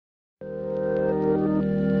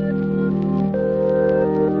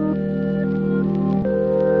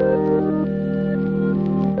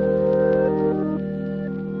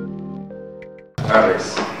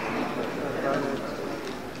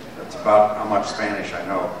much Spanish I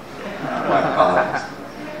know. My apologies.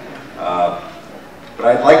 But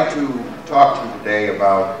I'd like to talk to you today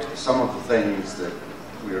about some of the things that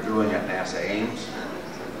we are doing at NASA Ames,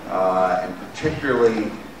 and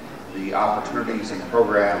particularly the opportunities and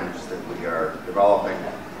programs that we are developing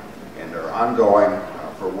and are ongoing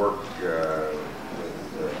for work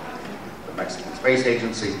with the Mexican Space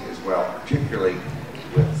Agency as well, particularly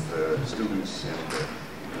with students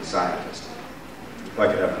and the scientists. If I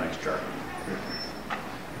could have the next chart.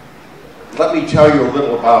 Let me tell you a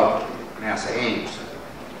little about NASA Ames.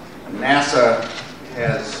 NASA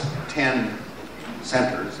has 10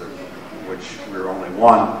 centers, of which we're only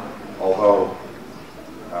one, although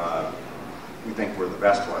we think we're the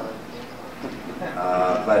best one.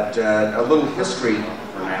 But a little history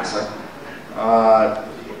for NASA.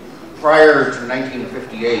 Prior to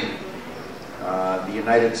 1958, the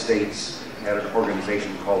United States had an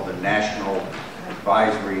organization called the National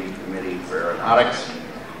Advisory Committee for Aeronautics.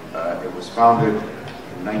 It was founded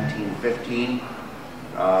in 1915.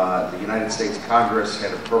 The United States Congress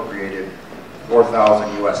had appropriated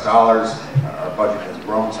 $4,000 US. Our budget has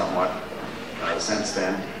grown somewhat since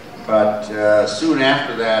then. But soon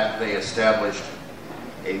after that, they established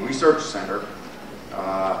a research center,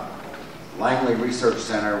 Langley Research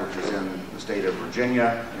Center, which is in the state of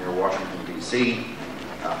Virginia, near Washington, D.C.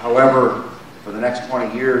 However, for the next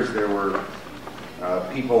 20 years, there were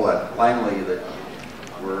people at Langley that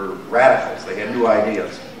were radicals. They had new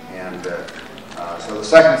ideas. And so the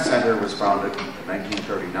second center was founded in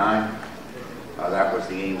 1939. That was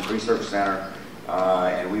the Ames Research Center.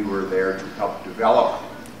 And we were there to help develop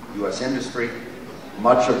U.S. industry.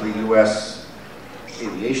 Much of the U.S.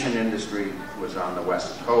 aviation industry was on the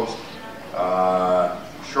West Coast.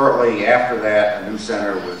 Shortly after that, a new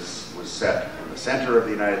center was set in the center of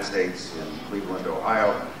the United States in Cleveland,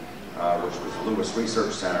 Ohio, which was the Lewis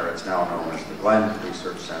Research Center. It's now known as the Glenn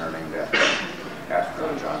Research Center, named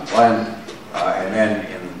after John Glenn. And then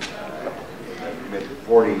in the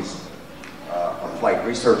mid-40s, a Flight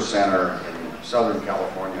Research Center in Southern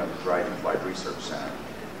California, the Dryden Flight Research Center.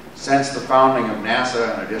 Since the founding of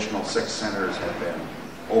NASA, an additional 6 centers have been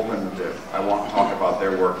opened. I won't talk about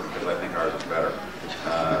their work because I think ours is better.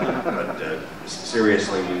 But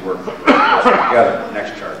seriously, we work together.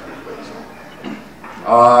 Next chart, please.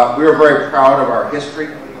 We are very proud of our history.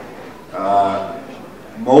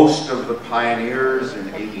 Most of the pioneers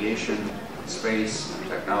in aviation, space, and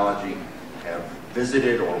technology have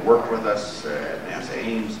visited or worked with us at NASA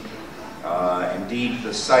Ames. Indeed,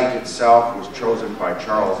 the site itself was chosen by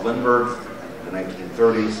Charles Lindbergh in the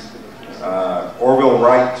 1930s. Orville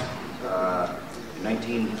Wright, in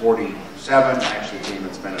 1947, actually came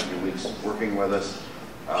and spent a few weeks working with us.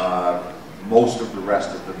 Most of the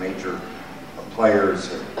rest of the major players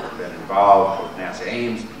have been involved with NASA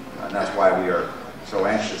Ames, and that's why we are so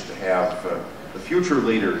anxious to have the future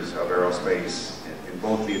leaders of aerospace in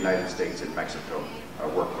both the United States and Mexico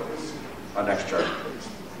work with us. Next chart, please.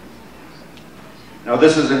 Now,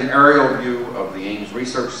 this is an aerial view of the Ames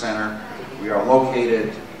Research Center. We are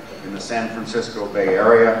located in the San Francisco Bay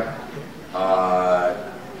Area,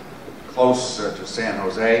 close to San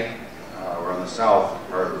Jose. We're on the south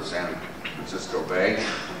part of the San Francisco Bay.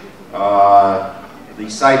 The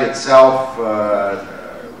site itself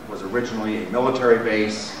was originally a military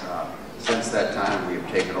base. Since that time, we have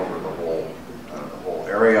taken over the whole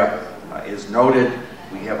area. Is noted,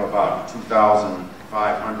 we have about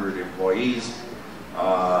 2,500 employees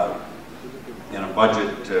and a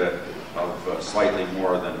budget of slightly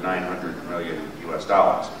more than 900 million US.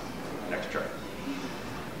 Next chart.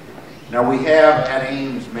 Now, we have at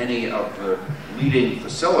Ames many of the leading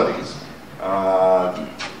facilities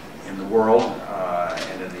in the world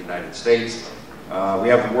and in the United States. We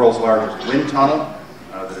have the world's largest wind tunnel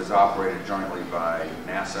that is operated jointly by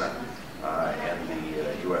NASA and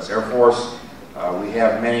the US Air Force. We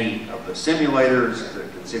have many of the simulators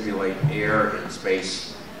that can simulate air and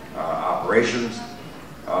space operations.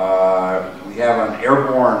 We have an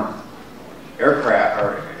airborne aircraft,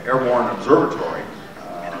 or airborne observatory.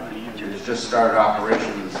 It has just started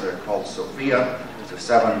operations called Sophia. It's a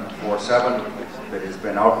 747 that has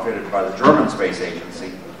been outfitted by the German Space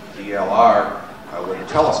Agency, DLR, with a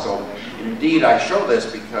telescope. And indeed, I show this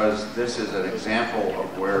because this is an example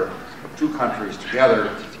of where two countries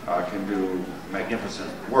together can do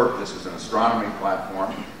magnificent work. This is an astronomy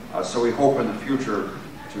platform. So we hope in the future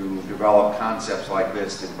to develop concepts like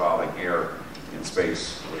this involving air in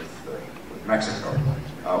space with Mexico.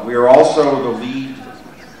 We are also the lead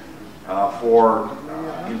for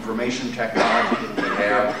information technology. We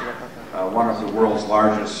have one of the world's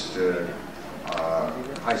largest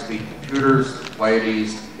high-speed computers, the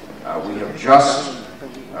Pleiades, We have just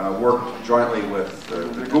worked jointly with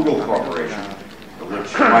the Google Corporation,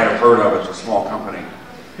 which you might have heard of. It's a small company,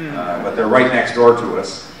 but they're right next door to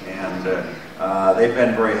us, and they've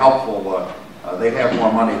been very helpful. They have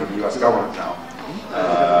more money than the U.S. government now,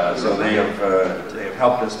 so they have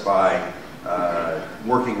helped us by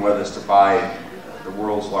working with us to buy the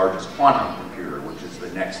world's largest quantum computer, which is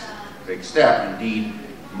the next big step. Indeed,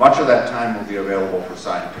 much of that time will be available for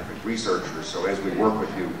scientific researchers. So as we work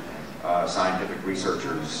with you, scientific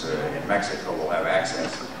researchers in Mexico will have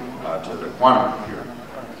access to the quantum computer.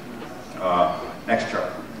 Next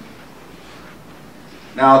chart.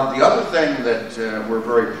 Now, the other thing that we're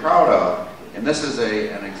very proud of, and this is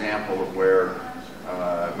an example of where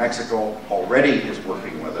Mexico already is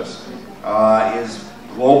working with us, is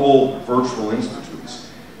global virtual institutes.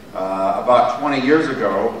 About 20 years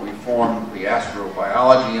ago, we formed the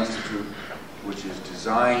Astrobiology Institute, which is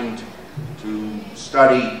designed to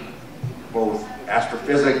study both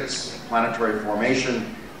astrophysics, planetary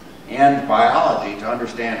formation, and biology to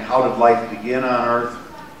understand how did life begin on Earth,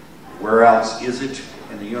 where else is it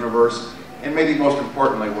in the universe, and maybe most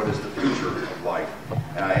importantly, what is the future of life.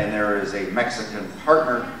 And there is a Mexican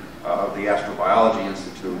partner of the Astrobiology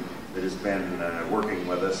Institute that has been working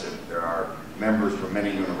with us. And there are members from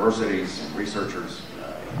many universities and researchers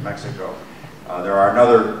in Mexico. There are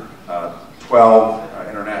another 12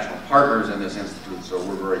 international partners in this institute, so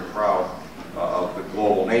we're very proud of the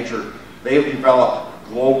global nature. They've developed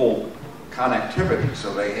global connectivity,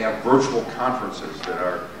 so they have virtual conferences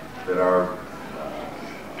that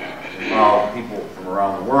involve people from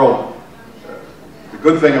around the world. The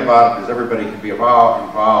good thing about it is everybody can be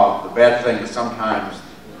involved. The bad thing is sometimes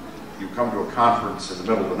you come to a conference in the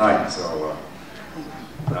middle of the night. So,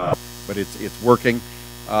 but it's working.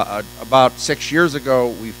 About 6 years ago,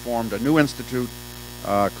 we formed a new institute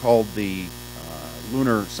called the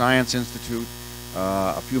Lunar Science Institute.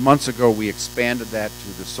 A few months ago, we expanded that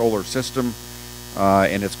to the solar system,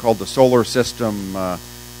 and it's called the Solar System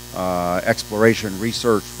Exploration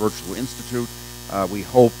Research Virtual Institute. We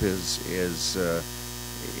hope is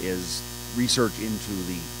research into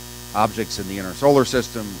the objects in the inner solar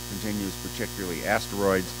system continues, particularly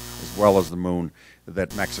asteroids, as well as the moon,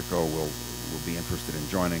 that Mexico will be interested in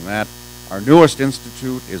joining that. Our newest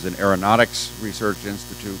institute is an aeronautics research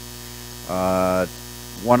institute.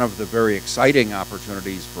 One of the very exciting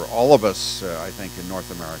opportunities for all of us, I think, in North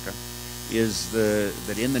America, is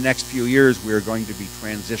that in the next few years we are going to be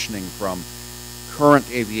transitioning from current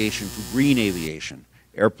aviation to green aviation,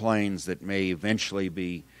 airplanes that may eventually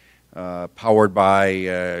be powered by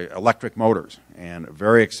electric motors, and a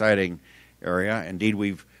very exciting area. Indeed,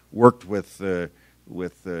 we've worked with a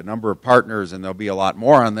number of partners, and there'll be a lot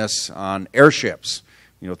more on this, on airships.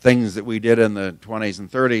 You know, things that we did in the 20s and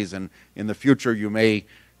 30s, and in the future you may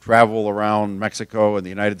travel around Mexico and the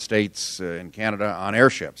United States and Canada on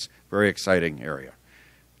airships. Very exciting area.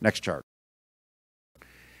 Next chart.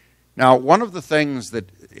 Now, one of the things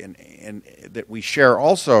that that we share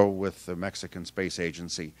also with the Mexican Space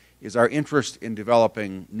Agency is our interest in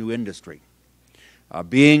developing new industry.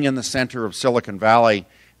 Being in the center of Silicon Valley,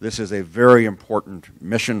 this is a very important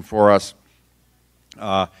mission for us.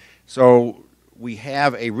 So we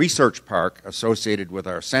have a research park associated with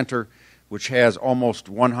our center, which has almost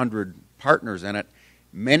 100 partners in it.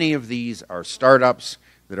 Many of these are startups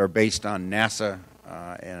that are based on NASA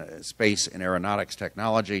space and aeronautics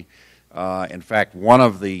technology. In fact, one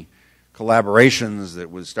of the collaborations that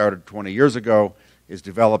was started 20 years ago is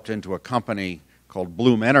developed into a company called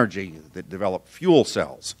Bloom Energy that developed fuel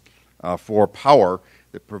cells for power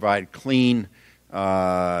that provide clean,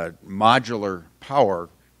 modular power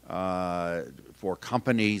for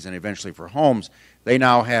companies and eventually for homes. They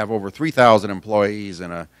now have over 3,000 employees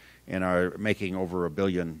and are making over $1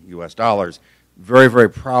 billion US. Very, very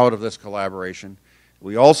proud of this collaboration.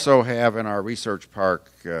 We also have in our research park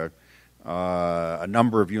a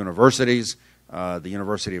number of universities, the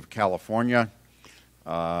University of California,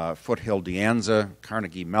 Foothill De Anza,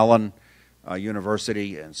 Carnegie Mellon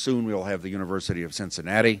University, and soon we'll have the University of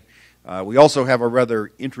Cincinnati. We also have a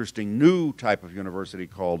rather interesting new type of university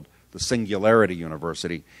called the Singularity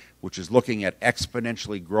University, which is looking at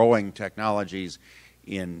exponentially growing technologies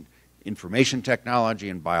in information technology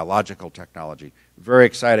and biological technology. Very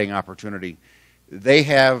exciting opportunity. They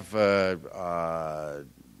have about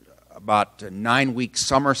 9-week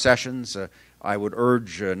summer sessions. I would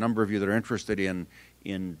urge a number of you that are interested in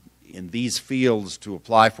these fields to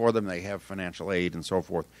apply for them. They have financial aid and so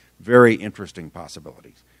forth. Very interesting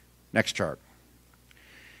possibilities. Next chart.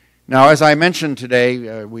 Now, as I mentioned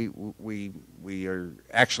today, we are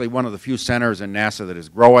actually one of the few centers in NASA that is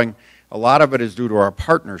growing. A lot of it is due to our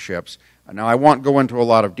partnerships. Now, I won't go into a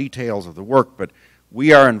lot of details of the work, but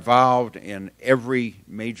we are involved in every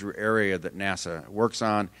major area that NASA works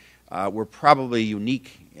on. We're probably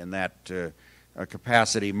unique in that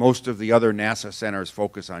capacity. Most of the other NASA centers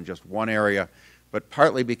focus on just one area, but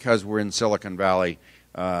partly because we're in Silicon Valley,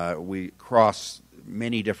 we cross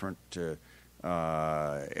many different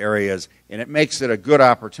areas, and it makes it a good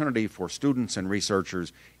opportunity for students and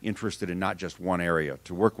researchers interested in not just one area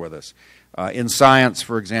to work with us. In science,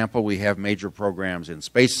 for example, we have major programs in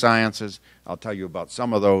space sciences. I'll tell you about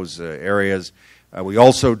some of those areas. We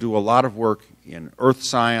also do a lot of work in earth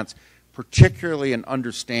science, particularly in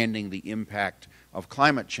understanding the impact of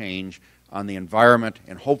climate change on the environment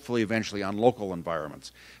and hopefully eventually on local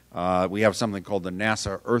environments. We have something called the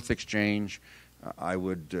NASA Earth Exchange. I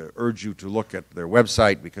would urge you to look at their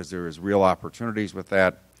website because there is real opportunities with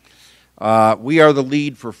that. We are the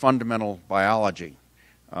lead for fundamental biology.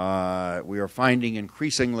 We are finding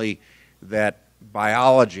increasingly that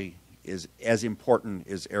biology is as important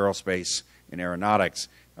as aerospace and aeronautics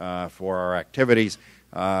for our activities.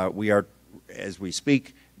 We are, as we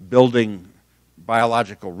speak, building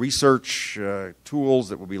biological research tools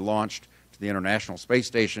that will be launched to the International Space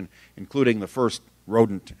Station, including the first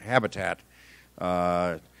rodent habitat.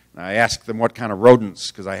 I asked them what kind of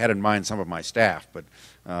rodents, because I had in mind some of my staff, but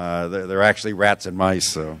they're actually rats and mice.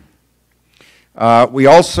 So. We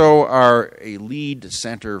also are a lead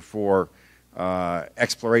center for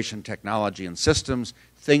exploration technology and systems,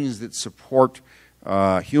 things that support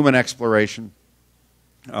human exploration.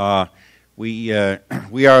 We are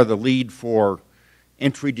the lead for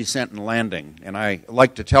entry, descent, and landing. And I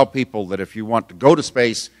like to tell people that if you want to go to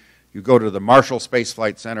space, you go to the Marshall Space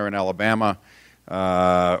Flight Center in Alabama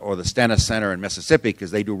or the Stennis Center in Mississippi because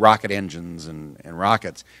they do rocket engines and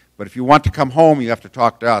rockets. But if you want to come home, you have to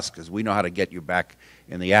talk to us because we know how to get you back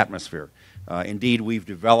in the atmosphere. Indeed, we've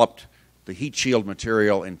developed the heat shield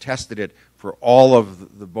material and tested it for all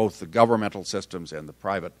of both the governmental systems and the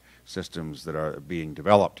private systems that are being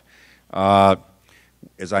developed.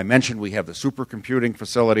 As I mentioned, we have the supercomputing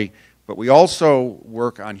facility, but we also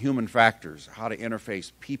work on human factors, how to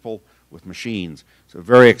interface people with machines. It's a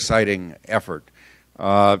very exciting effort.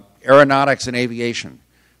 Aeronautics and aviation.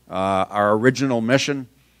 Our original mission,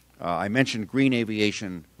 I mentioned green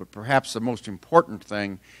aviation, but perhaps the most important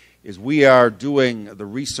thing is we are doing the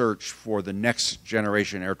research for the next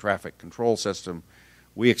generation air traffic control system.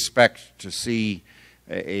 We expect to see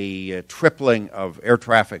a tripling of air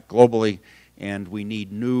traffic globally, and we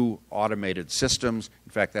need new automated systems.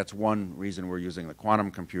 In fact, that's one reason we're using the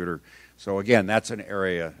quantum computer. So again, that's an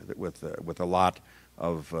area that with a lot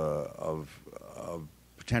of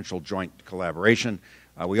potential joint collaboration.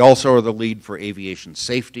 We also are the lead for aviation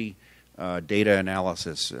safety, data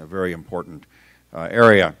analysis, a very important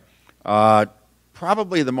area.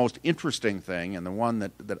 Probably the most interesting thing, and the one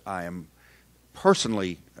that I am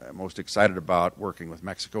personally most excited about working with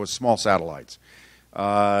Mexico, is small satellites.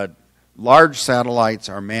 Large satellites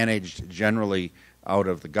are managed generally out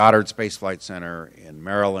of the Goddard Space Flight Center in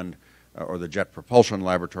Maryland or the Jet Propulsion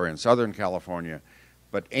Laboratory in Southern California.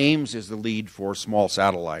 But Ames is the lead for small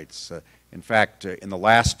satellites. In fact, in the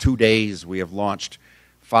last 2 days, we have launched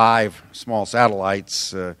 5 small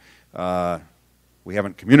satellites. We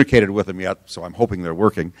haven't communicated with them yet, so I'm hoping they're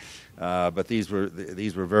working. But these were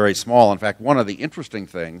very small. In fact, one of the interesting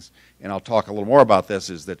things, and I'll talk a little more about this,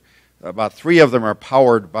 is that about 3 of them are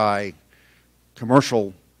powered by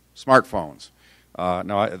commercial smartphones.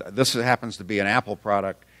 Now, this happens to be an Apple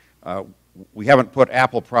product. We haven't put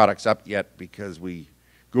Apple products up yet because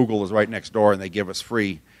Google is right next door and they give us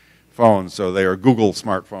free phones, so they are Google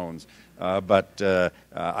smartphones. But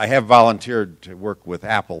I have volunteered to work with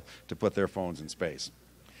Apple to put their phones in space.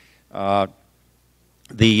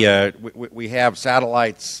 We have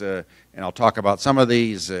satellites, and I'll talk about some of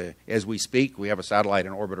these as we speak. We have a satellite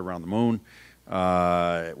in orbit around the moon.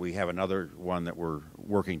 We have another one that we're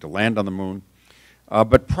working to land on the moon.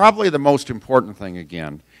 But probably the most important thing,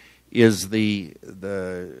 again, is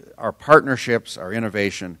our partnerships, our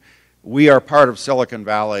innovation. We are part of Silicon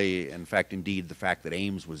Valley. In fact, indeed, the fact that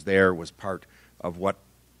Ames was there was part of what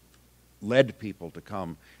led people to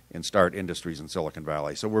come and start industries in Silicon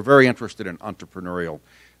Valley. So we're very interested in entrepreneurial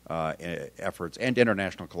efforts and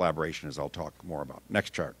international collaboration, as I'll talk more about.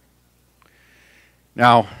 Next chart.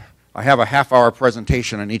 Now, I have a half-hour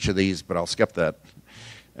presentation on each of these, but I'll skip that.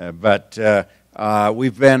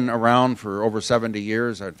 We've been around for over 70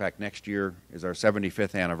 years. In fact, next year is our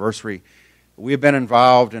 75th anniversary. We have been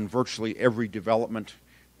involved in virtually every development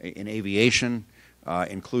in aviation,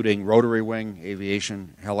 including rotary wing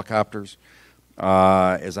aviation helicopters.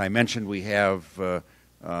 As I mentioned, we have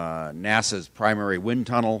NASA's primary wind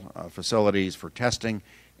tunnel facilities for testing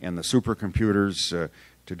and the supercomputers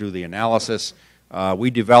to do the analysis. We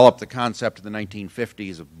developed the concept in the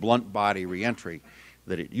 1950s of blunt body reentry,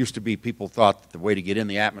 that it used to be people thought that the way to get in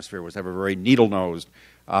the atmosphere was to have a very needle-nosed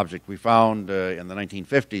object. We found in the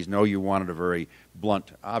 1950s, no, you wanted a very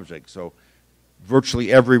blunt object. So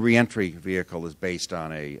virtually every reentry vehicle is based on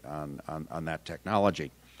that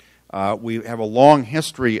technology. We have a long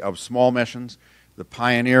history of small missions. The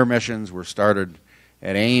pioneer missions were started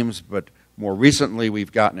at Ames, but more recently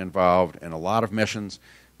we've gotten involved in a lot of missions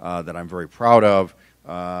that I'm very proud of.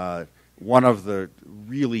 One of the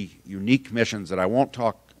really unique missions that I won't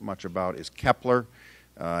talk much about is Kepler.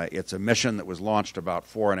 It's a mission that was launched about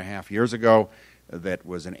 4.5 years ago that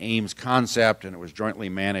was an Ames concept, and it was jointly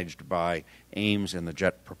managed by Ames and the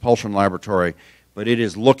Jet Propulsion Laboratory. But it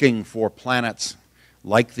is looking for planets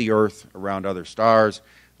like the Earth around other stars.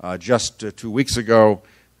 Just 2 weeks ago,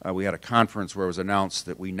 we had a conference where it was announced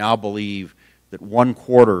that we now believe that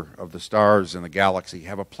 1/4 of the stars in the galaxy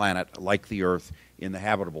have a planet like the Earth in the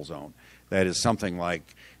habitable zone. That is something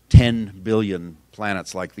like 10 billion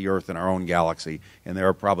planets like the Earth in our own galaxy, and there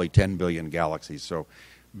are probably 10 billion galaxies. So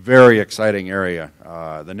very exciting area.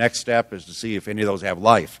 The next step is to see if any of those have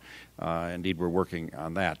life. Indeed, we're working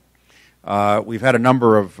on that. We've had a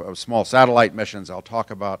number of small satellite missions. I'll talk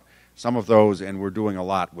about some of those, and we're doing a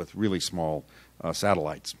lot with really small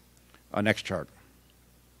satellites. Next chart.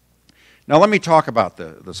 Now let me talk about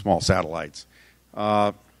the small satellites.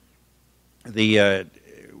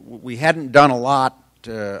 We hadn't done a lot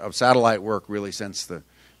of satellite work really since the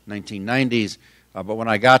 1990s, but when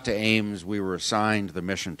I got to Ames, we were assigned the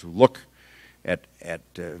mission to look at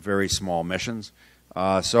very small missions.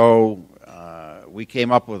 So we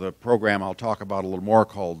came up with a program I'll talk about a little more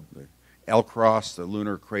called LCROSS, the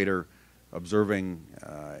Lunar Crater Observing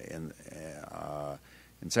and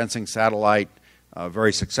Sensing Satellite. A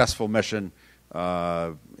very successful mission.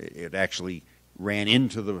 It actually ran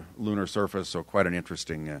into the lunar surface, so quite an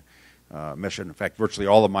interesting mission. In fact, virtually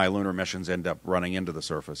all of my lunar missions end up running into the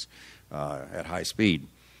surface at high speed.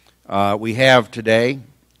 We have today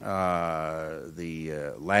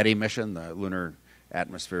the LADEE mission, the Lunar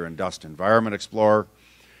Atmosphere and Dust Environment Explorer.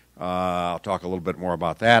 I'll talk a little bit more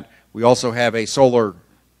about that. We also have a solar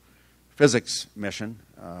physics mission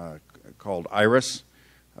called IRIS,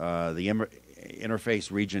 the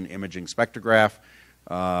Interface Region Imaging Spectrograph.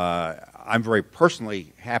 I'm very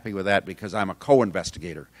personally happy with that because I'm a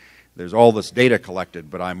co-investigator. There's all this data collected,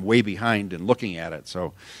 but I'm way behind in looking at it.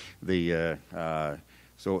 So,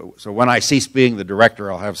 so when I cease being the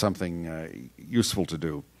director, I'll have something useful to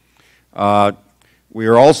do. We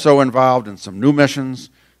are also involved in some new missions.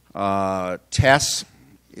 TESS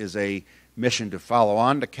is a mission to follow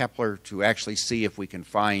on to Kepler to actually see if we can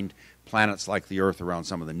find planets like the Earth around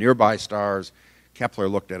some of the nearby stars. Kepler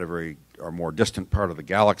looked at a more distant part of the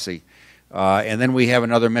galaxy. And then we have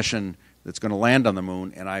another mission that's going to land on the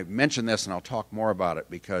moon. And I mentioned this, and I'll talk more about it,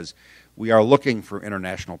 because we are looking for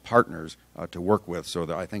international partners to work with. So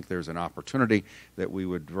that I think there's an opportunity that we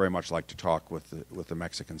would very much like to talk with the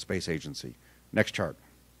Mexican Space Agency. Next chart.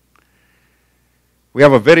 We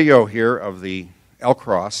have a video here of the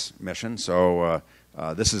LCROSS mission. So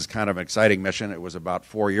this is kind of an exciting mission. It was about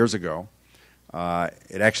 4 years ago.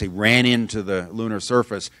 It actually ran into the lunar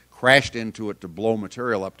surface, crashed into it to blow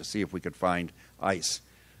material up to see if we could find ice.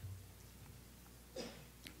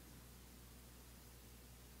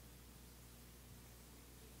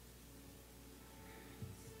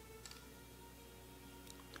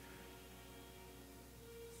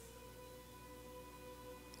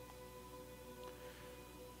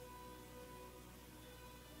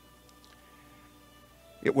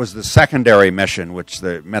 It was the secondary mission, which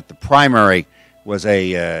met the primary was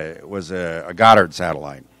a Goddard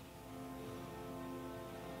satellite.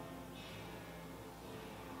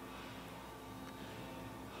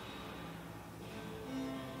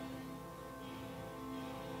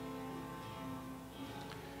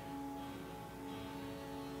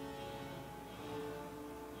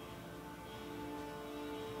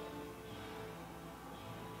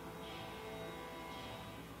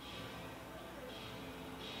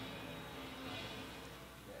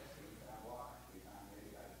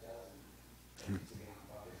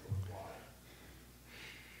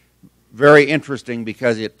 Very interesting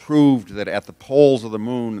because it proved that at the poles of the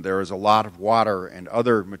moon there is a lot of water and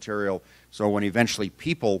other material. So when eventually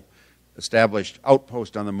people established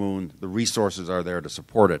outposts on the moon, the resources are there to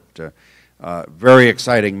support it. Very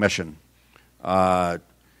exciting mission.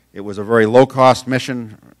 It was a very low-cost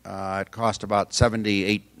mission. It cost about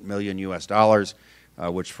 $78 million US.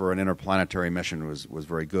 which for an interplanetary mission was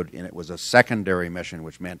very good. And it was a secondary mission,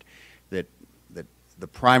 which meant that the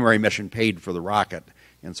primary mission paid for the rocket,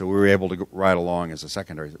 and so we were able to ride along as a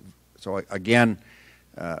secondary. So again,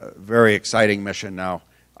 very exciting mission. Now,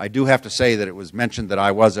 I do have to say that it was mentioned that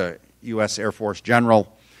I was a U.S. Air Force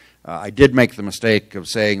general. I did make the mistake of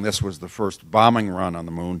saying this was the first bombing run on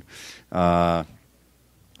the moon,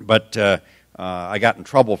 but I got in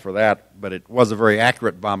trouble for that. But it was a very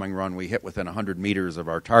accurate bombing run. We hit within 100 meters of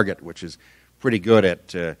our target, which is pretty good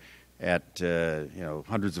at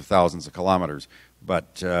hundreds of thousands of kilometers.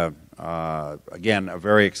 But again, a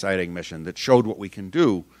very exciting mission that showed what we can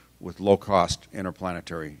do with low-cost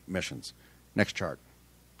interplanetary missions. Next chart.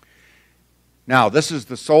 Now, this is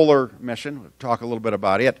the solar mission. We'll talk a little bit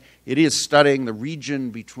about it. It is studying the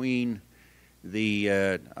region between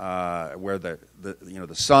where the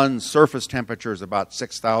sun's surface temperature is about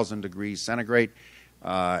 6,000 degrees centigrade.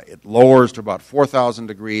 It lowers to about 4,000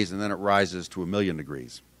 degrees, and then it rises to 1,000,000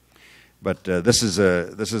 degrees. But this is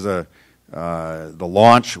the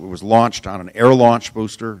launch. It was launched on an air launch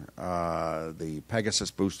booster, the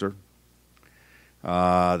Pegasus booster,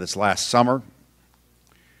 this last summer.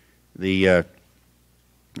 The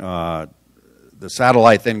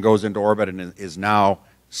satellite then goes into orbit and is now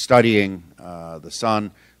studying the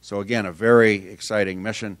sun. So again, a very exciting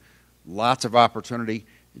mission. Lots of opportunity.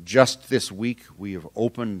 Just this week, we have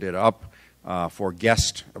opened it up for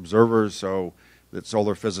guest observers so that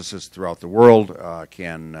solar physicists throughout the world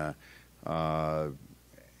can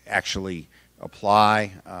actually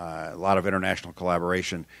apply. A lot of international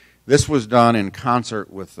collaboration. This was done in concert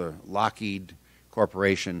with the Lockheed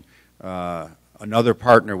Corporation. Another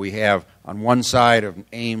partner we have on one side of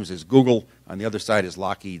Ames is Google, on the other side is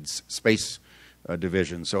Lockheed's space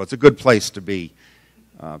division. So it's a good place to be.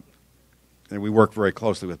 And we work very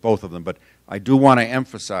closely with both of them. But I do want to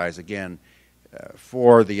emphasize, again,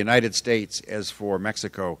 for the United States as for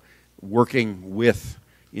Mexico, working with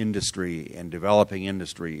industry and developing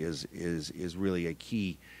industry is really a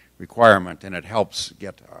key requirement, and it helps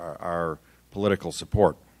get our political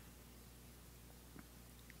support.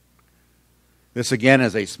 This, again,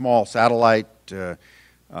 is a small satellite. This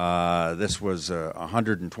was a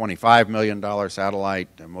 $125 million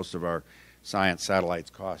satellite. Most of our science satellites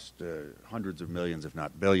cost hundreds of millions, if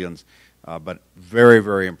not billions, but very,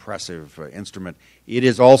 very impressive instrument. It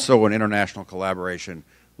is also an international collaboration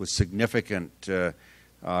with significant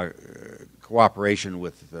cooperation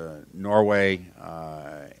with Norway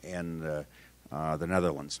and the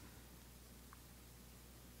Netherlands.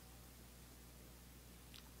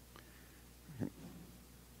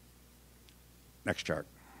 Next chart.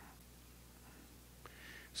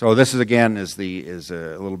 So this is, again, is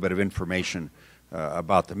a little bit of information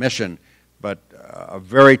about the mission, but a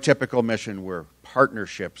very typical mission where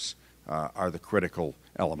partnerships are the critical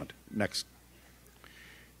element. Next.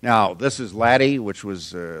 Now, this is LADEE, which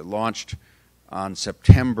was launched on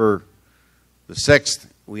September the 6th.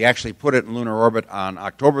 We actually put it in lunar orbit on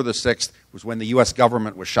October the 6th, was when the U.S.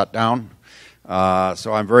 government was shut down.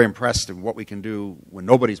 So I'm very impressed in what we can do when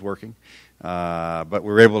nobody's working. But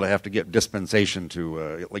we were able to have to get dispensation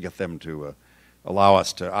to get them to allow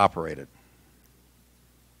us to operate it.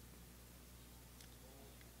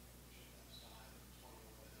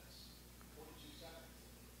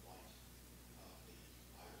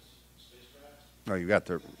 Oh, you got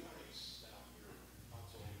the.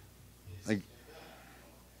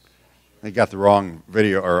 They got the wrong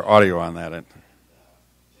video or audio on that.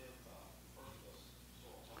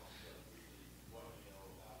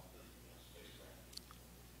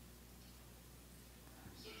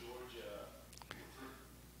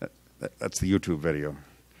 That's the YouTube video.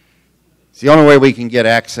 It's the only way we can get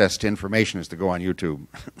access to information is to go on YouTube.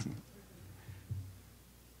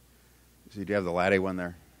 So do you have the LADEE one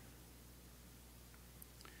there?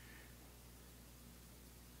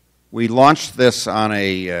 We launched this on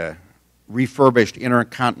a refurbished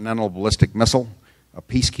intercontinental ballistic missile, a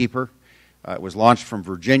Peacekeeper. It was launched from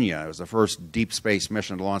Virginia. It was the first deep space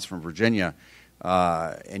mission to launch from Virginia.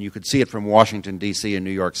 And you could see it from Washington, D.C. and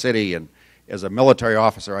New York City. And as a military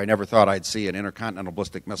officer, I never thought I'd see an intercontinental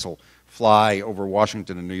ballistic missile fly over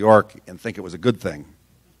Washington and New York and think it was a good thing.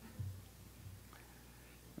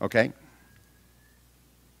 Okay?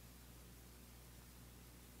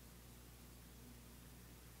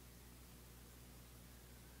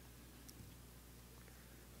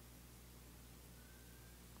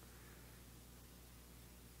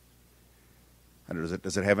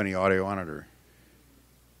 Does it have any audio on it? Or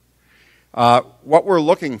what we're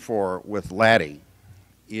looking for with LADEE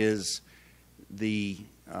is the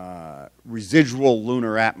residual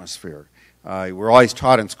lunar atmosphere. We're always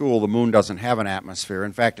taught in school the moon doesn't have an atmosphere.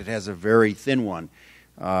 In fact, it has a very thin one.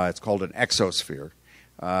 It's called an exosphere.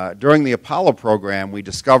 During the Apollo program, we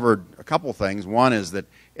discovered a couple things. One is that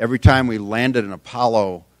every time we landed an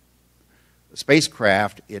Apollo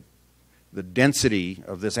spacecraft, the density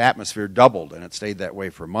of this atmosphere doubled, and it stayed that way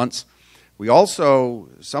for months. We also,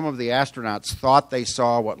 some of the astronauts thought they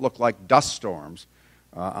saw what looked like dust storms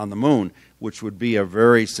on the moon, which would be a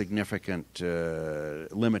very significant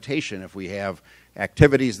limitation if we have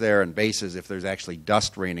activities there and bases, if there's actually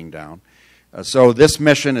dust raining down. So this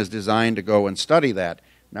mission is designed to go and study that.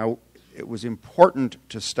 Now, it was important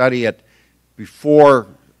to study it before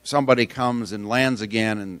somebody comes and lands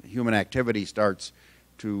again and human activity starts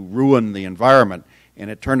to ruin the environment. And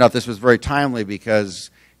it turned out this was very timely because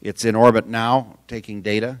it's in orbit now, taking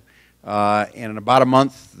data. And in about a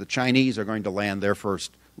month, the Chinese are going to land their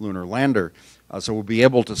first lunar lander. So we'll be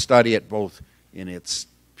able to study it both in its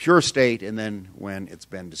pure state and then when it's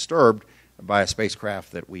been disturbed by a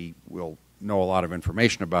spacecraft that we will know a lot of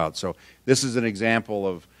information about. So this is an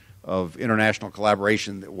example of international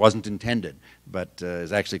collaboration that wasn't intended, but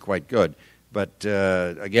is actually quite good. But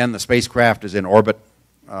again, the spacecraft is in orbit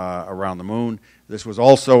around the moon. This was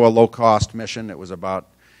also a low-cost mission. It was about,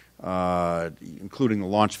 including the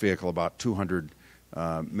launch vehicle, about $200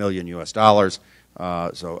 million US.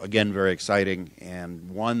 So again, very exciting, and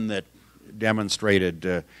one that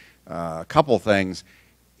demonstrated a couple things.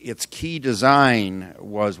 Its key design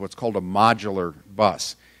was what's called a modular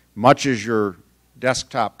bus. Much as your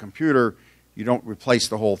desktop computer, you don't replace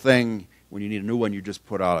the whole thing. When you need a new one, you just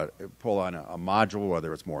pull on a module,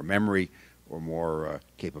 whether it's more memory or more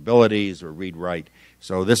capabilities or read-write.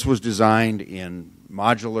 So this was designed in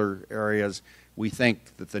modular areas. We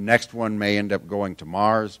think that the next one may end up going to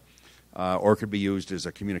Mars or could be used as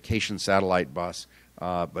a communication satellite bus,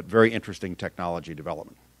 but very interesting technology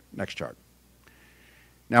development. Next chart.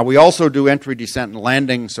 Now, we also do entry, descent, and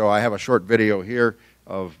landing, so I have a short video here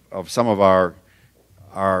of some of our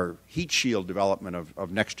heat shield development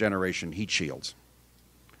of next-generation heat shields.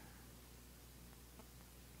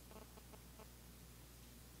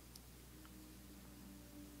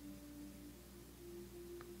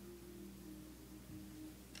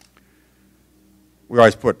 We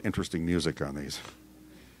always put interesting music on these.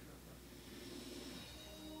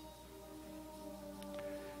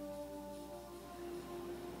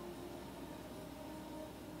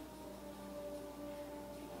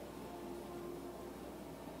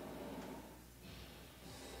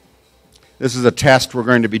 This is a test we're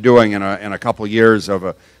going to be doing in a couple years of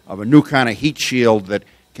a new kind of heat shield that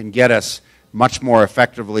can get us much more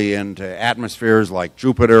effectively into atmospheres like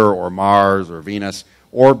Jupiter or Mars or Venus,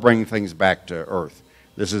 or bring things back to Earth.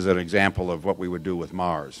 This is an example of what we would do with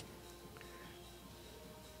Mars.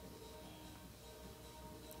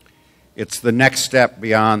 It's the next step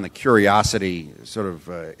beyond the Curiosity sort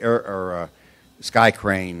of sky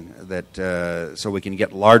crane that so we can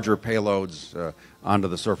get larger payloads onto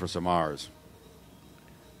the surface of Mars.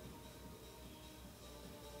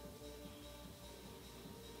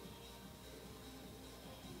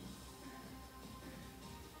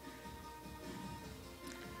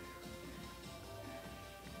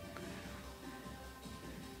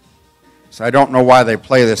 So I don't know why they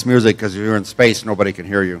play this music, because if you're in space, nobody can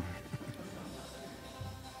hear you.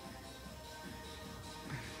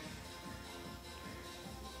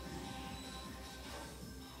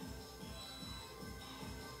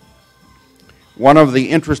 One of the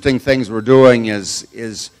interesting things we're doing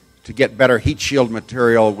is to get better heat shield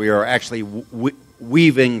material. We are actually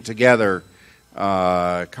weaving together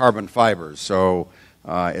carbon fibers. So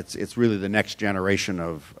it's really the next generation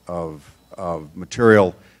of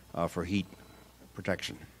material for heat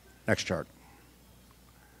protection. Next chart.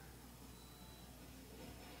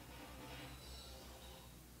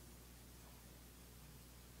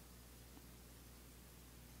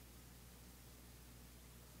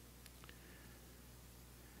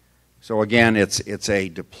 So again, it's a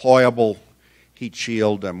deployable heat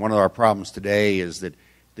shield, and one of our problems today is that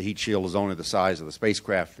the heat shield is only the size of the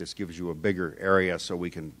spacecraft. This gives you a bigger area so we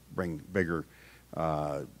can bring bigger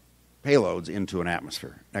payloads into an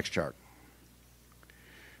atmosphere. Next chart.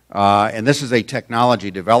 And this is a technology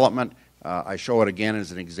development. I show it again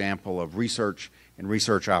as an example of research and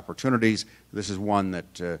research opportunities. This is one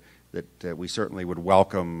that we certainly would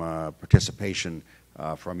welcome participation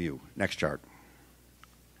from you. Next chart.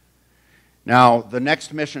 Now, the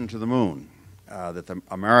next mission to the moon that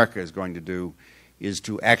America is going to do is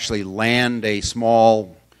to actually land a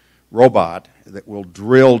small robot that will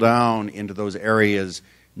drill down into those areas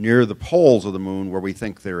near the poles of the moon where we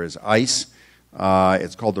think there is ice.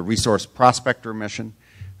 It's called the Resource Prospector mission.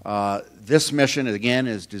 This mission, again,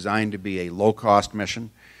 is designed to be a low-cost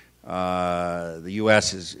mission. The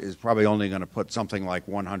U.S. is probably only going to put something like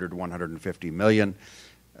 150 million.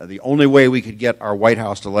 The only way we could get our White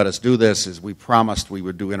House to let us do this is we promised we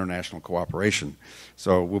would do international cooperation.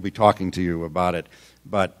 So we'll be talking to you about it.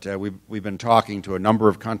 But we've been talking to a number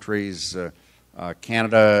of countries,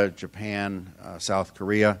 Canada, Japan, South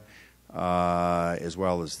Korea, as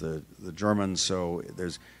well as the Germans. So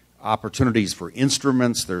there's opportunities for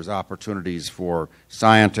instruments, there's opportunities for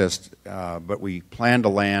scientists, but we plan to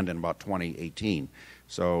land in about 2018.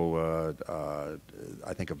 So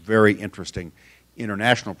I think a very interesting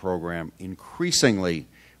international program. Increasingly,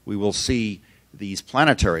 we will see these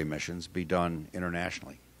planetary missions be done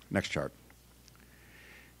internationally. Next chart.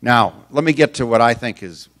 Now, let me get to what I think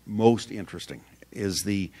is most interesting, is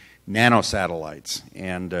the nanosatellites.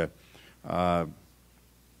 And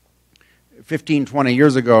 15, 20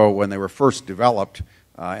 years ago, when they were first developed,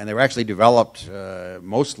 and they were actually developed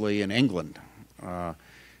mostly in England,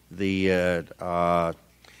 they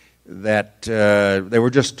were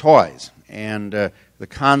just toys. And the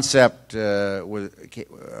concept was,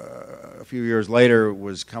 a few years later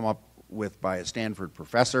was come up with by a Stanford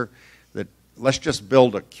professor that let's just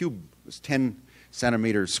build a cube that's 10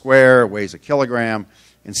 centimeters square, weighs a kilogram,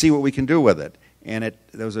 and see what we can do with it. And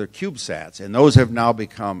those are CubeSats, and those have now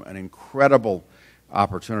become an incredible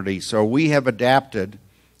opportunity. So we have adapted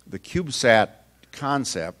the CubeSat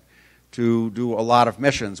concept to do a lot of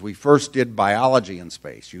missions. We first did biology in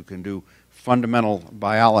space. You can do fundamental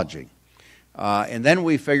biology. And then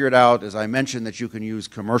we figured out, as I mentioned, that you can use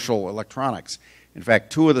commercial electronics. In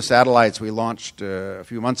fact, 2 of the satellites we launched a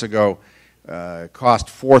few months ago cost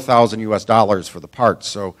 $4,000 US for the parts.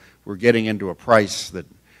 So we're getting into a price that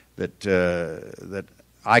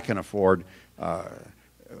I can afford.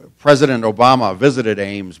 President Obama visited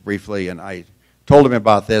Ames briefly, and I told him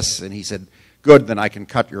about this, and he said, "Good, then I can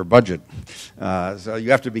cut your budget." So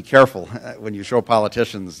you have to be careful when you show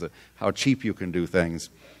politicians how cheap you can do things.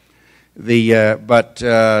 What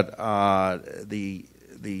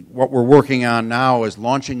we're working on now is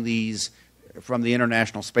launching these from the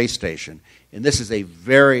International Space Station, and this is a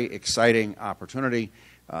very exciting opportunity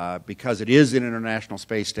because it is an International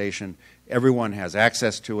Space Station. Everyone has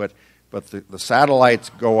access to it, but the satellites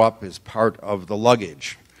go up as part of the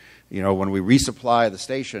luggage. You know, when we resupply the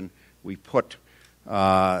station, we put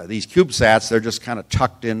these CubeSats. They're just kind of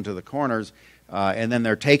tucked into the corners, and then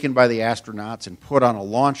they're taken by the astronauts and put on a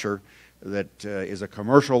launcher that is a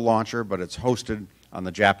commercial launcher, but it's hosted on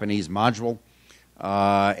the Japanese module.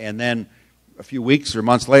 And then a few weeks or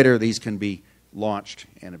months later, these can be launched,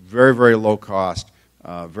 and a very, very low cost,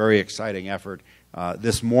 very exciting effort.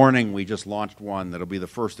 This morning, we just launched one that'll be the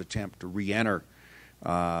first attempt to re-enter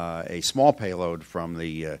a small payload from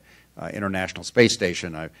the International Space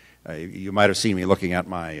Station. You might have seen me looking at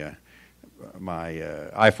my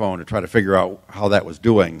iPhone to try to figure out how that was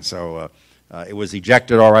doing. So it was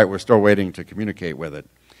ejected all right. We're still waiting to communicate with it.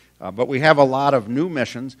 But we have a lot of new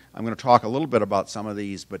missions. I'm going to talk a little bit about some of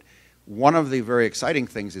these, but one of the very exciting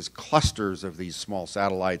things is clusters of these small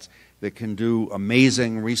satellites that can do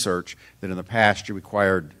amazing research that in the past you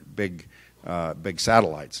required big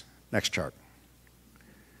satellites. Next chart.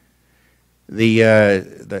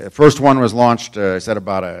 The first one was launched, I said,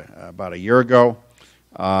 about a year ago.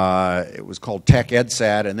 It was called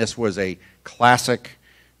TechEdSat, and this was a classic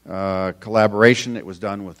collaboration. It was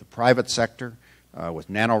done with the private sector, with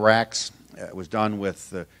NanoRacks. It was done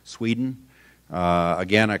with Sweden,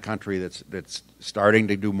 again, a country that's starting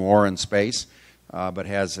to do more in space, but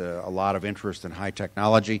has a lot of interest in high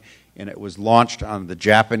technology. And it was launched on the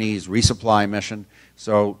Japanese resupply mission,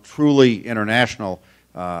 so truly international.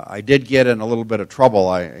 I did get in a little bit of trouble.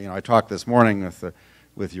 I talked this morning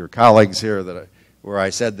with your colleagues here where I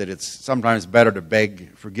said that it's sometimes better to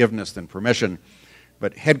beg forgiveness than permission.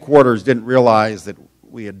 But headquarters didn't realize that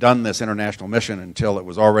we had done this international mission until it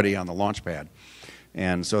was already on the launch pad.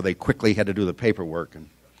 And so they quickly had to do the paperwork. And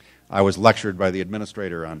I was lectured by the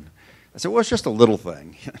administrator on, I said, well, it's just a little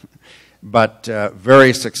thing. But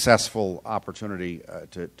very successful opportunity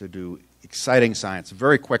to do exciting science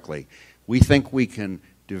very quickly. We think we can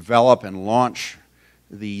develop and launch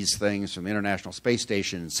these things from the International Space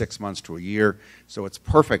Station in 6 months to a year. So it's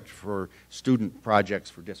perfect for student projects,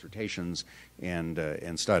 for dissertations, and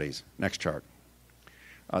studies. Next chart.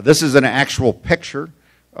 This is an actual picture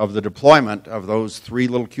of the deployment of those 3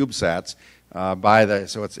 little CubeSats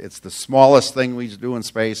so it's the smallest thing we do in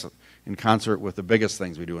space in concert with the biggest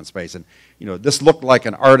things we do in space. And this looked like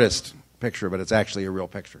an artist picture, but it's actually a real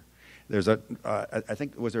picture. There's I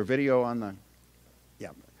think, was there a video on the, yeah.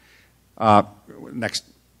 Next.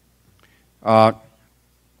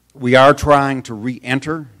 We are trying to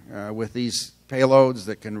re-enter with these payloads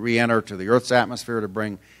that can re-enter to the Earth's atmosphere to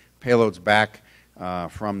bring payloads back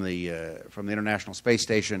from the International Space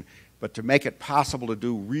Station. But to make it possible to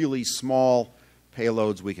do really small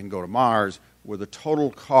payloads, we can go to Mars, where the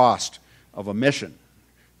total cost of a mission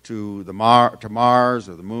to Mars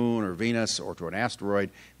or the Moon or Venus or to an asteroid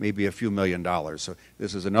may be a few $1 million. So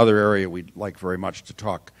this is another area we'd like very much to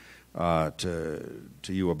talk to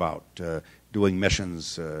you about, doing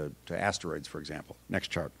missions to asteroids, for example. Next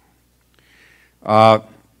chart.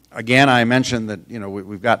 Again, I mentioned that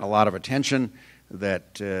we've gotten a lot of attention,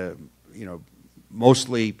 that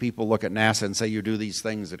mostly people look at NASA and say you do these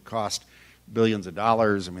things that cost billions of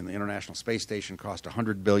dollars. I mean, the International Space Station cost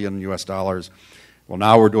 $100 billion US. Well,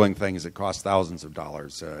 now we're doing things that cost thousands of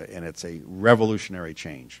dollars, and it's a revolutionary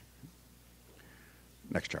change.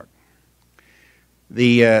 Next chart.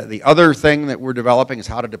 The other thing that we're developing is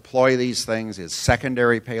how to deploy these things is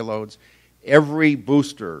secondary payloads. Every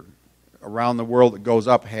booster around the world that goes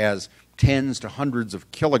up has tens to hundreds of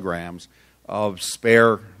kilograms of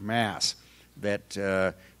spare mass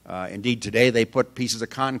that, indeed, today they put pieces of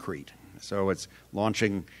concrete. So it's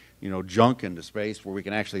launching junk into space where we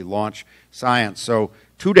can actually launch science. So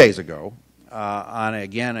 2 days ago, on,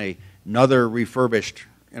 again, another refurbished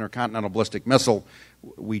intercontinental ballistic missile,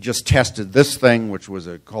 we just tested this thing, which was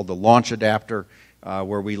called the launch adapter,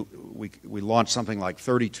 where we launched something like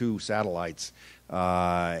 32 satellites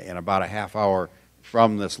in about a half hour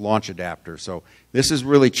from this launch adapter. So this is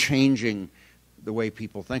really changing the way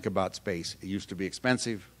people think about space. It used to be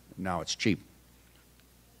expensive, now it's cheap.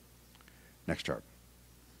 Next chart.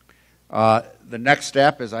 The next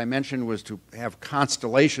step, as I mentioned, was to have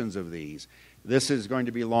constellations of these. This is going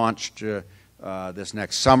to be launched this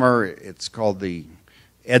next summer. It's called the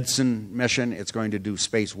Edson mission. It's going to do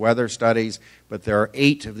space weather studies, but there are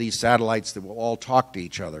 8 of these satellites that will all talk to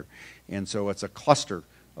each other. And so it's a cluster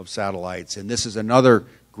of satellites, and this is another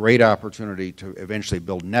great opportunity to eventually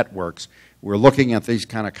build networks. We're looking at these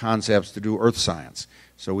kind of concepts to do Earth science.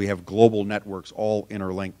 So we have global networks all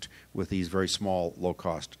interlinked with these very small,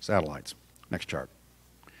 low-cost satellites. Next chart.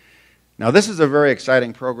 Now, this is a very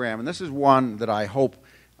exciting program, and this is one that I hope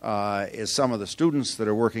is some of the students that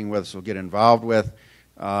are working with us will get involved with.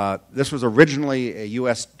 This was originally a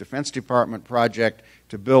U.S. Defense Department project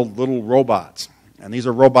to build little robots. And these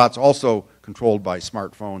are robots also controlled by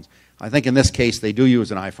smartphones. I think in this case they do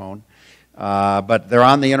use an iPhone. But they're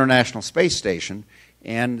on the International Space Station,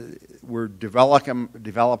 and we're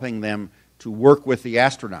developing them to work with the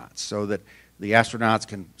astronauts so that the astronauts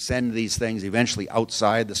can send these things eventually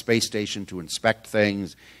outside the space station to inspect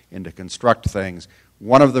things and to construct things.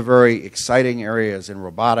 One of the very exciting areas in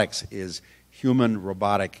robotics is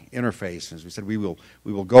human-robotic interface. As we said, we will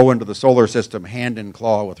go into the solar system hand and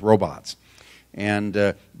claw with robots.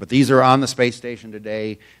 But these are on the space station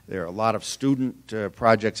today. There are a lot of student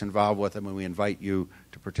projects involved with them, and we invite you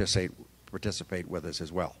to participate with us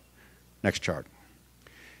as well. Next chart.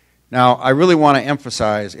 Now, I really want to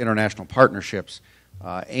emphasize international partnerships.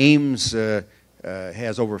 Ames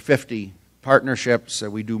has over 50 partnerships.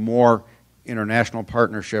 We do more international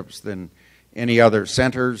partnerships than any other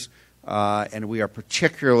centers, and we are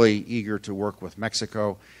particularly eager to work with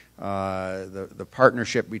Mexico. The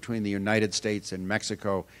partnership between the United States and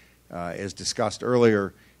Mexico, as discussed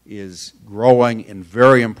earlier, is growing and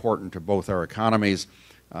very important to both our economies.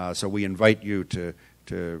 So we invite you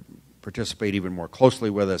to participate even more closely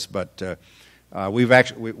with us. But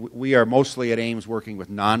we are mostly at Ames working with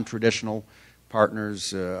non-traditional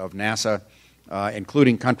partners of NASA,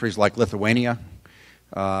 including countries like Lithuania,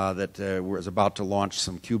 that is about to launch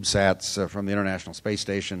some CubeSats from the International Space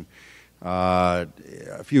Station. A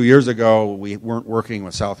few years ago, we weren't working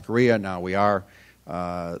with South Korea. Now we are.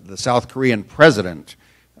 The South Korean president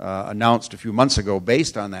announced a few months ago,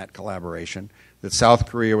 based on that collaboration, that South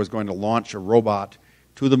Korea was going to launch a robot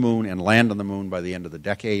to the moon and land on the moon by the end of the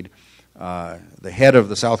decade. The head of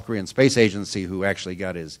the South Korean Space Agency, who actually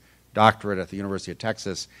got his doctorate at the University of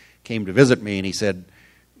Texas, came to visit me, and he said,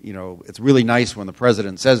 it's really nice when the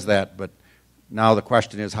president says that, but now the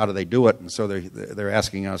question is, how do they do it? And so they're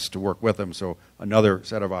asking us to work with them, so another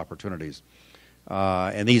set of opportunities.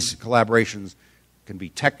 And these collaborations can be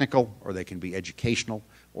technical, or they can be educational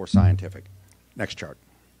or scientific. Next chart.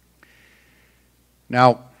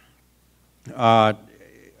 Now,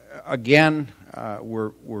 again,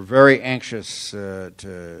 we're very anxious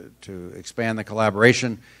to expand the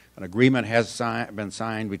collaboration. An agreement has been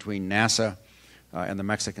signed between NASA and the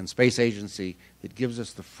Mexican Space Agency. It gives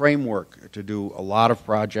us the framework to do a lot of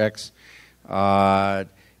projects.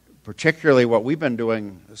 Particularly what we've been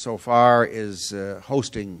doing so far is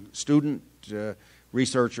hosting student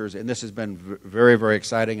researchers, and this has been very, very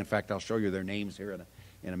exciting. In fact, I'll show you their names here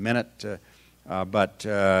in a minute. But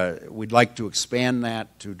we'd like to expand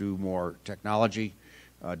that to do more technology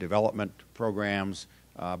development programs,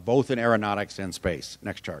 both in aeronautics and space.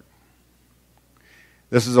 Next chart.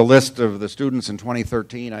 This is a list of the students in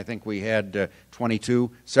 2013. I think we had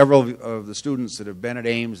 22. Several of the students that have been at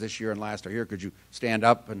Ames this year and last are here. Could you stand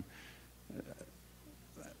up? And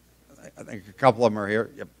I think a couple of them are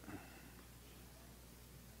here. Yep.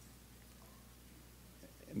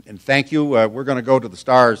 And thank you. We're going to go to the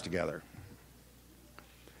stars together.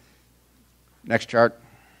 Next chart.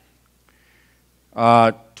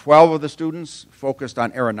 12 of the students focused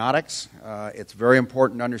on aeronautics. It's very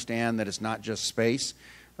important to understand that it's not just space,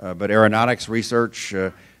 but aeronautics research,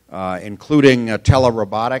 including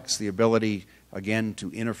telerobotics, the ability, again, to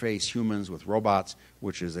interface humans with robots,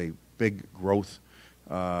 which is a big growth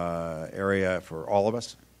area for all of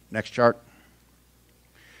us. Next chart.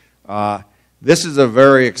 This is a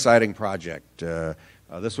very exciting project.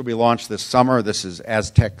 This will be launched this summer. This is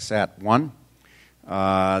AztecSat-1.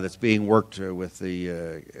 That's being worked with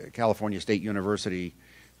the California State University,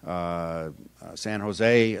 San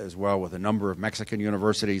Jose, as well with a number of Mexican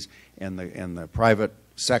universities and the private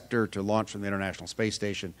sector to launch from the International Space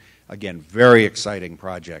Station. Again, very exciting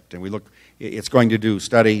project. And it's going to do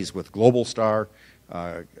studies with Globalstar,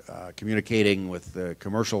 communicating with the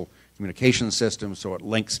commercial communication systems, so it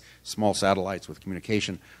links small satellites with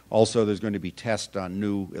communication. Also, there's going to be tests on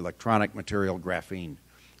new electronic material, graphene.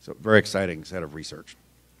 So very exciting set of research.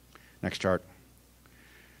 Next chart.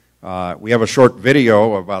 We have a short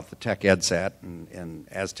video about the TechEdSat and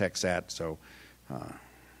AztecSat. So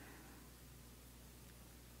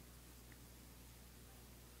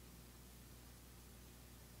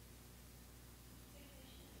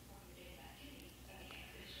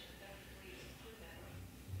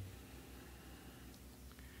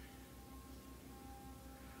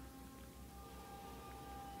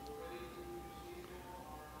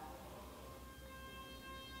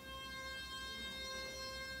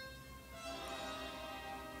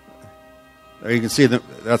there you can see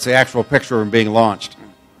that's the actual picture of them being launched.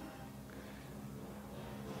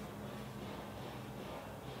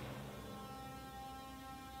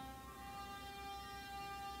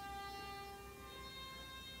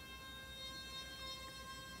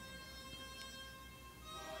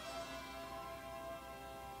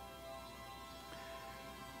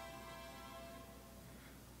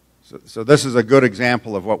 So this is a good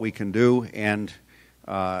example of what we can do, and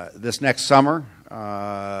this next summer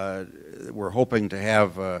we're hoping to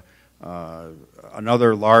have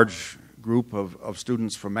another large group of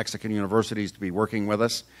students from Mexican universities to be working with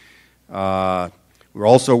us. We're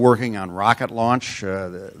also working on rocket launch.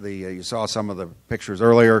 You saw some of the pictures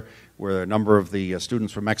earlier where a number of the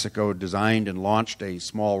students from Mexico designed and launched a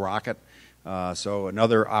small rocket. So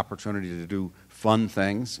another opportunity to do fun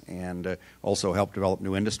things and also help develop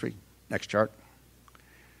new industry. Next chart.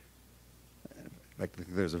 In fact,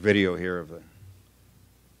 there's a video here of the...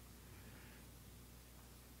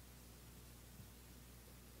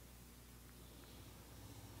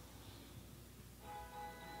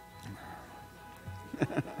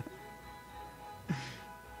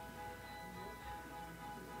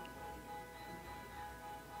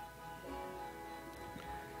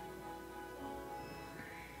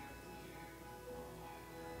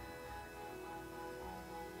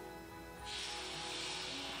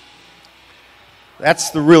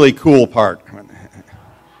 That's the really cool part.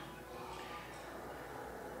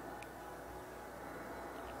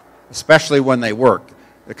 Especially when they work.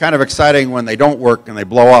 They're kind of exciting when they don't work and they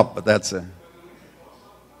blow up, but that's a...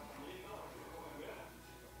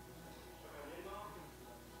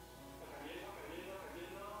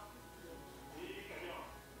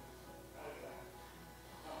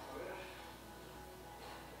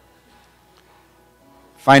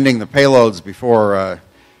 Finding the payloads before,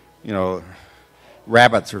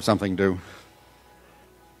 rabbits or something do.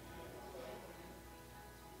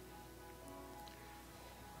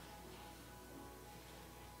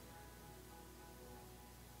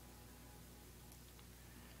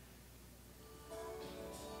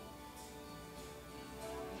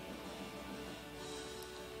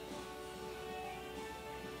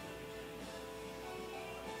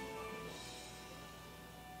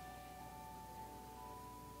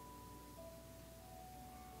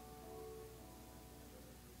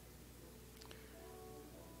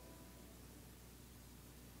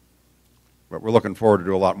 But we're looking forward to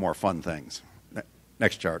do a lot more fun things.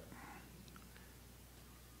 Next chart.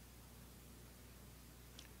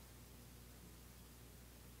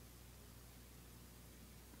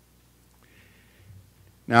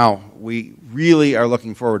 Now, we really are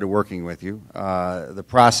looking forward to working with you. The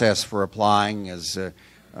process for applying is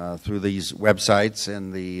through these websites,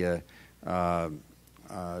 and the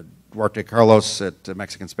Duarte Carlos at the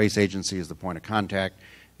Mexican Space Agency is the point of contact.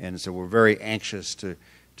 And so we're very anxious to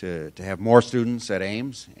have more students at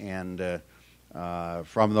Ames, and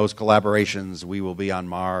from those collaborations we will be on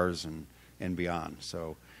Mars and beyond.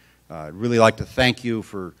 So I'd really like to thank you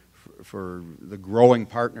for the growing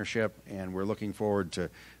partnership, and we're looking forward to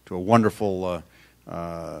a wonderful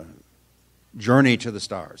journey to the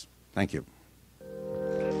stars. Thank you.